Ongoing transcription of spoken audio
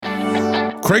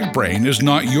Craig Brain is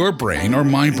not your brain or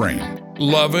my brain.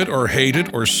 Love it or hate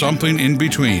it or something in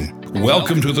between.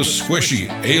 Welcome to the squishy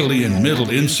alien middle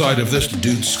inside of this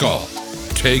dude's skull.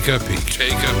 Take a peek.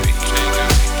 Take a peek.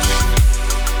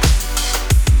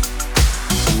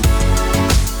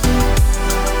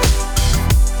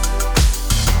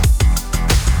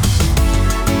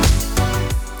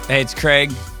 Hey, it's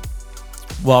Craig.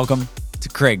 Welcome to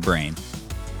Craig Brain.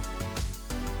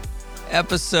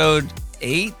 Episode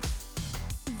 8,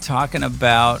 talking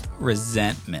about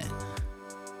resentment.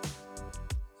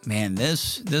 Man,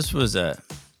 this was a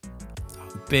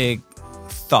big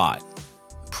thought,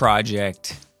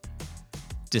 project,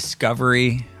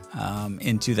 discovery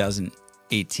in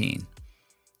 2018.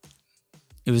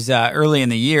 It was early in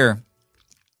the year,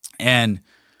 and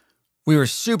we were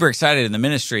super excited in the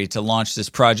ministry to launch this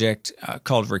project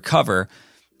called Recover.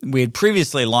 We had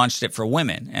previously launched it for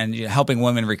women and helping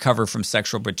women recover from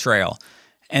sexual betrayal.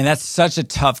 And that's such a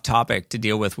tough topic to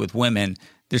deal with women.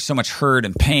 There's so much hurt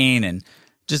and pain and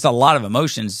just a lot of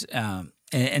emotions.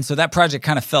 And so that project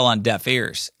kind of fell on deaf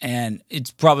ears. And it's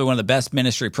probably one of the best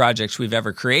ministry projects we've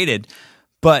ever created,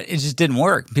 but it just didn't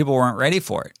work. People weren't ready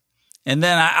for it. And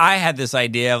then I had this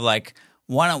idea of like,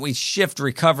 why don't we shift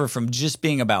Recover from just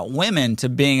being about women to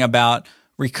being about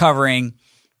recovering,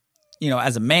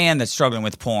 as a man that's struggling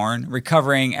with porn,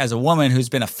 recovering as a woman who's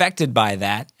been affected by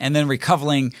that, and then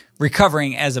recovering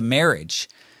as a marriage.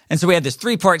 And so we had this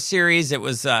 3-part series. It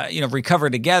was,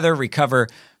 Recover Together, Recover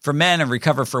for Men, and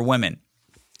Recover for Women.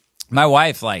 My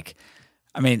wife,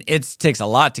 it takes a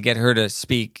lot to get her to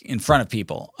speak in front of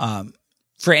people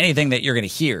for anything that you're going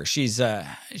to hear. She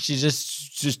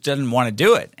just doesn't want to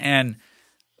do it. And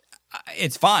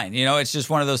it's fine. It's just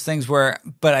one of those things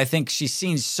but I think she's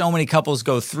seen so many couples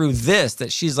go through this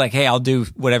that she's like, hey, I'll do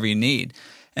whatever you need.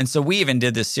 And so we even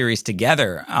did this series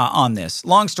together on this.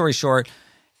 Long story short,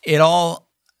 it all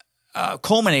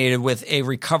culminated with a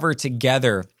Recover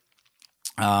Together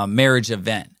marriage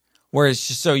event, where it's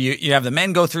just so you have the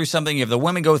men go through something, you have the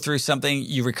women go through something,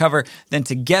 you recover, then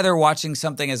together watching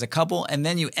something as a couple, and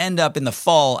then you end up in the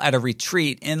fall at a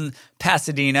retreat in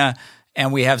Pasadena.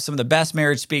 And we have some of the best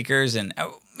marriage speakers, and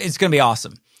it's going to be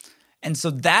awesome. And so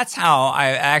that's how I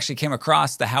actually came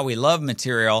across the How We Love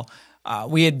material.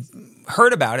 We had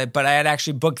heard about it, but I had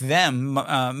actually booked them,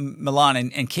 Milan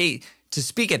and Kate, to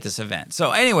speak at this event.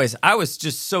 So anyways, I was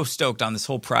just so stoked on this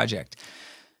whole project.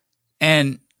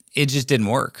 And it just didn't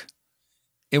work.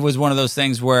 It was one of those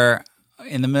things where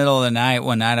in the middle of the night,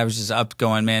 one night, I was just up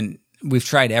going, man, we've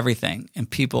tried everything, and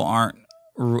people aren't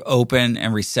open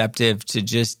and receptive to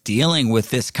just dealing with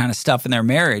this kind of stuff in their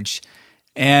marriage.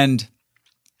 And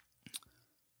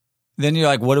then you're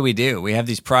like, what do we do? We have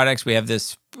these products, we have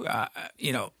this,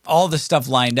 all this stuff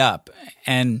lined up,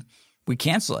 and we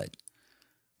cancel it.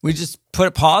 We just put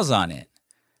a pause on it.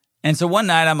 And so one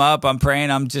night I'm praying,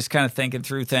 I'm just kind of thinking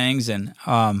through things, and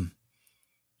I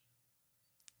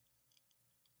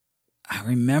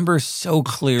remember so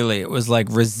clearly, it was like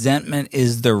resentment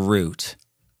is the root.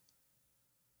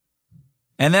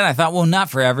 And then I thought, well, not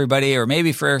for everybody, or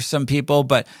maybe for some people,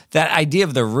 but that idea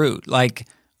of the root, like,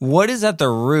 what is at the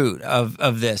root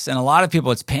of this? And a lot of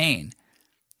people, it's pain.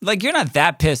 Like, you're not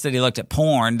that pissed that he looked at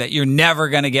porn that you're never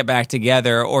going to get back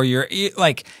together, or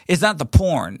it's not the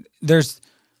porn. There's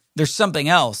something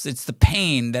else. It's the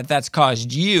pain that's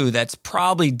caused you that's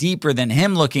probably deeper than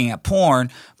him looking at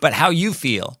porn, but how you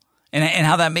feel and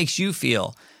how that makes you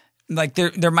feel. Like,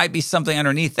 there might be something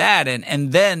underneath that,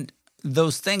 and then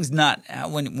those things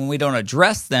when we don't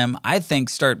address them, I think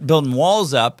start building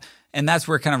walls up, and that's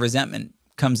where kind of resentment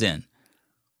comes in.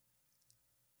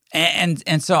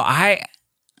 And so I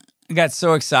got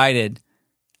so excited,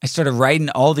 I started writing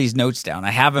all these notes down.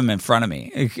 I have them in front of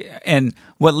me. And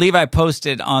what Levi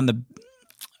posted on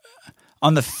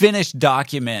the finished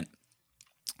document,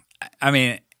 I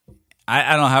mean,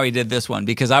 I don't know how he did this one,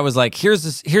 because I was like,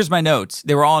 here's my notes.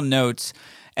 They were all notes.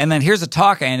 And then here's a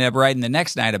talk I ended up writing the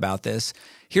next night about this.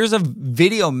 Here's a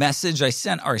video message I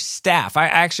sent our staff. I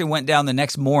actually went down the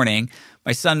next morning.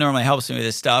 My son normally helps me with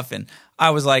this stuff. And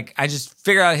I was like, I just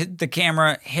figured out, hit the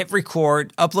camera, hit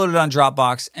record, upload it on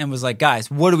Dropbox, and was like,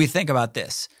 guys, what do we think about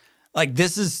this? Like,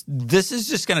 this is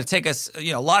just going to take us,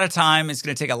 a lot of time. It's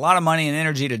going to take a lot of money and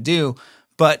energy to do.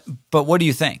 But what do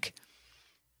you think?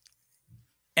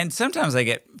 And sometimes I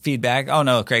get feedback, oh,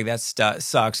 no, Craig, that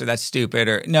sucks, or that's stupid,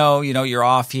 or no, you're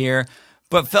off here.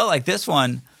 But felt like this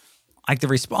one, like the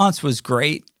response was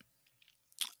great.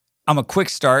 I'm a quick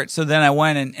start. So then I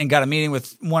went and got a meeting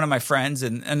with one of my friends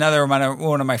and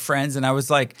one of my friends. And I was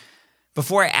like,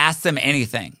 before I asked them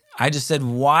anything, I just said,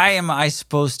 why am I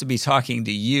supposed to be talking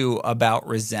to you about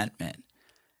resentment?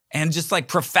 And just like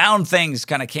profound things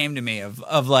kind of came to me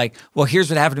of like, well, here's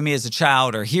what happened to me as a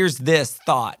child, or here's this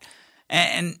thought.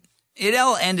 And it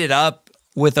all ended up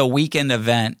with a weekend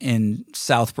event in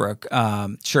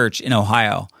Southbrook Church in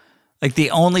Ohio. Like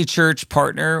the only church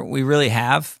partner we really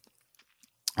have.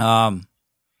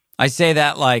 I say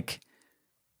that like,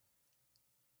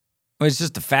 well, it's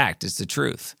just a fact. It's the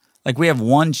truth. Like we have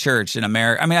one church in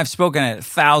America. I mean, I've spoken at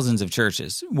thousands of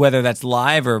churches, whether that's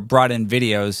live or brought in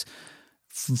videos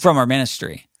from our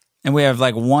ministry. And we have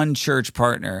like one church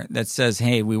partner that says,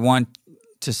 hey, we want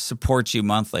to support you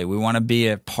monthly. We want to be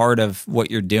a part of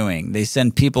what you're doing. They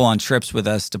send people on trips with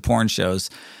us to porn shows.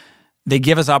 They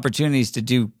give us opportunities to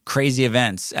do crazy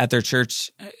events at their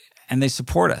church, and they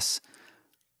support us.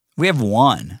 We have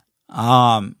one.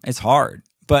 It's hard,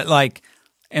 but like,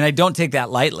 and I don't take that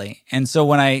lightly. And so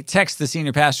when I text the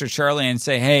senior pastor, Charlie, and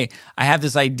say, hey, I have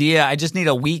this idea. I just need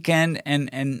a weekend,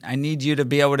 and I need you to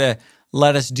be able to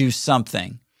let us do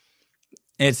something.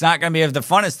 It's not going to be the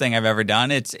funnest thing I've ever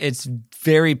done. It's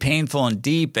very painful and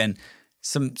deep and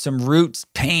some roots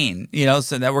pain,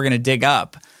 so that we're going to dig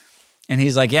up. And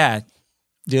he's like, yeah,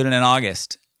 do it in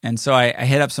August. And so I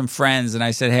hit up some friends and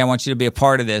I said, hey, I want you to be a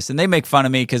part of this. And they make fun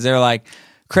of me because they're like,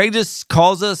 Craig just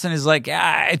calls us and is like,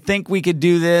 I think we could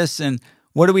do this. And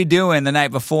what are we doing the night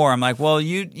before? I'm like, well,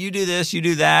 you do this, you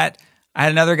do that. I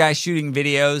had another guy shooting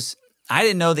videos. I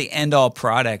didn't know the end all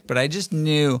product, but I just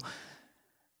knew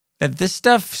that this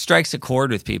stuff strikes a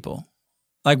chord with people.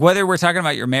 Like whether we're talking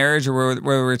about your marriage or whether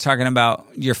we're talking about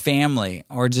your family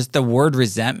or just the word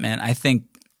resentment, I think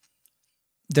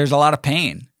there's a lot of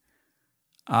pain.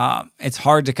 It's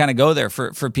hard to kind of go there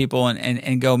for people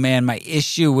and go, man, my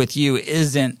issue with you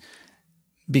isn't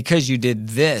because you did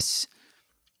this.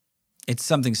 It's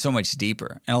something so much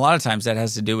deeper. And a lot of times that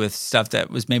has to do with stuff that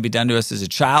was maybe done to us as a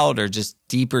child or just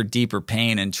deeper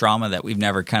pain and trauma that we've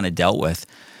never kind of dealt with.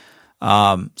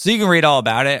 So you can read all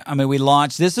about it. I mean, we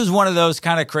launched, this is one of those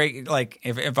kind of crazy, like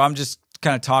if I'm just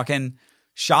kind of talking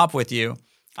shop with you,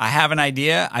 I have an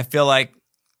idea. I feel like,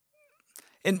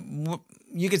 and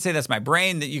you could say that's my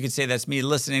brain, that you could say that's me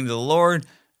listening to the Lord,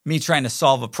 me trying to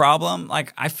solve a problem.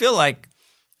 Like, I feel like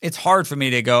it's hard for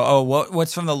me to go, oh,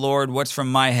 what's from the Lord? What's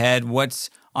from my head? What's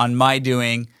on my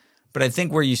doing? But I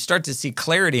think where you start to see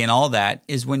clarity in all that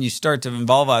is when you start to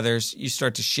involve others, you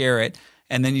start to share it,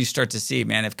 and then you start to see,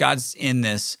 man, if God's in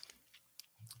this,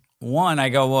 one, I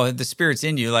go, well, the Spirit's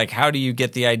in you. Like, how do you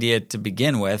get the idea to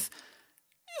begin with?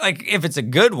 Like, if it's a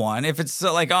good one, if it's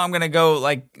like, oh, I'm going to go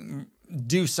like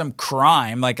do some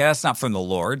crime, like that's not from the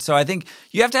Lord. So I think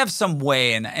you have to have some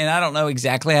way, and I don't know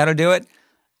exactly how to do it,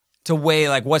 to weigh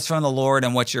like what's from the Lord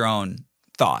and what's your own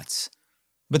thoughts.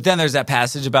 But then there's that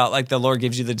passage about like the Lord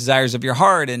gives you the desires of your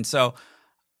heart. And so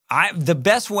the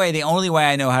best way, the only way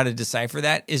I know how to decipher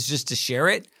that is just to share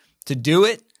it, to do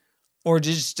it, or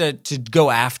just to go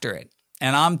after it.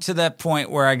 And I'm to that point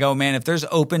where I go, man, if there's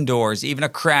open doors, even a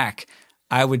crack,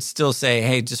 I would still say,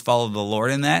 hey, just follow the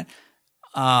Lord in that.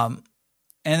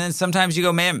 And then sometimes you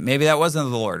go, man, maybe that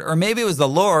wasn't the Lord. Or maybe it was the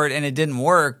Lord and it didn't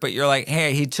work, but you're like,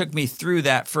 hey, he took me through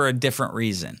that for a different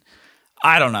reason.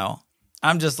 I don't know.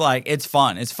 I'm just like, it's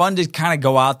fun. It's fun to kind of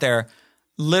go out there,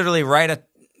 literally write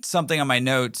something on my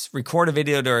notes, record a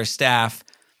video to our staff,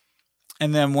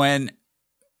 and then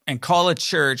and call a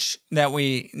church that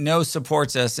we know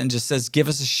supports us and just says, give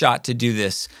us a shot to do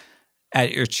this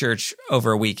at your church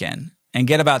over a weekend, and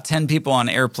get about 10 people on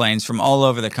airplanes from all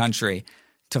over the country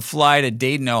to fly to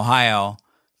Dayton, Ohio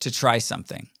to try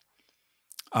something.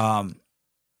 So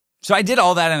I did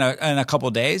all that in a couple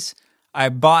of days. I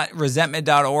bought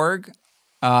resentment.org.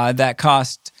 That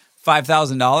cost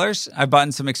 $5,000. I've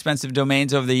bought some expensive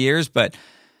domains over the years, but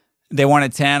they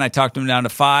wanted 10. I talked them down to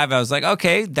 5. I was like,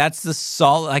 okay, that's the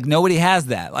solid, like nobody has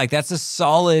that. Like that's a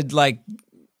solid like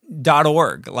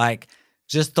 .org, like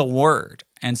just the word.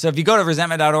 And so if you go to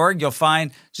resentment.org, you'll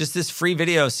find just this free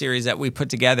video series that we put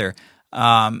together.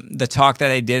 The talk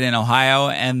that I did in Ohio,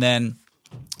 and then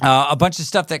a bunch of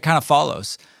stuff that kind of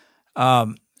follows.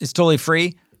 It's totally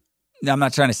free. I'm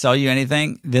not trying to sell you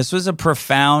anything. This was a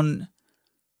profound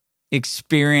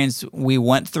experience we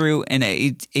went through in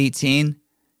 18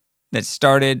 that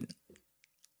started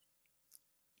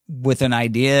with an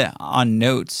idea on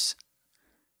notes.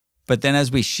 But then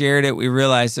as we shared it, we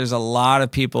realized there's a lot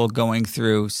of people going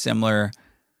through similar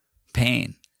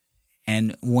pain.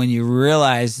 And when you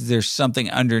realize there's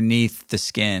something underneath the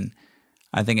skin,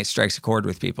 I think it strikes a chord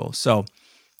with people. So,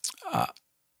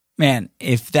 man,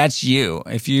 if that's you,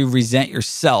 if you resent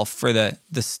yourself for the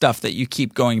stuff that you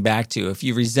keep going back to, if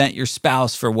you resent your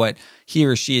spouse for what he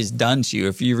or she has done to you,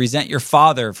 if you resent your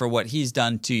father for what he's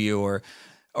done to you, or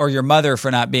or your mother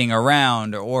for not being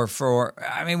around, or for,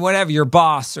 whatever, your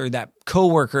boss or that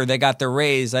coworker that got the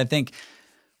raise. I think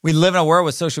we live in a world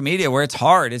with social media where it's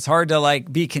hard. It's hard to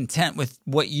like be content with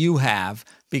what you have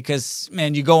because,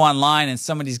 man, you go online and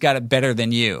somebody's got it better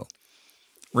than you.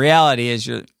 Reality is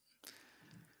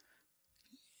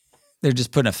they're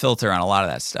just putting a filter on a lot of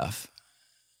that stuff.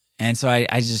 And so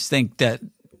I just think that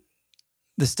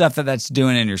the stuff that's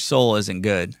doing in your soul isn't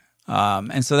good.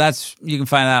 And so you can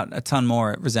find out a ton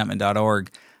more at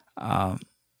resentment.org. And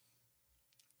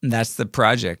that's the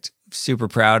project. Super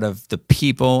proud of the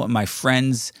people, my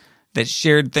friends that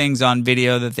shared things on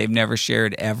video that they've never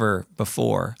shared ever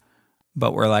before.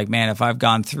 But we're like, man, if I've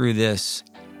gone through this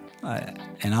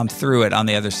and I'm through it on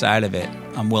the other side of it,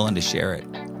 I'm willing to share it.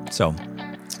 So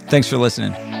thanks for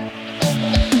listening.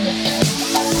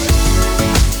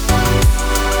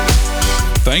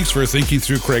 Thanks for thinking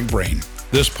through Craig Brain.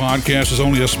 This podcast is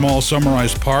only a small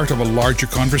summarized part of a larger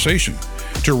conversation.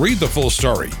 To read the full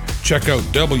story, check out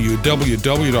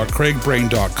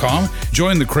www.craigbrain.com,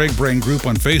 join the Craig Brain group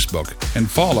on Facebook, and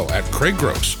follow @Craig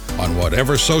Gross on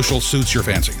whatever social suits your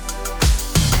fancy.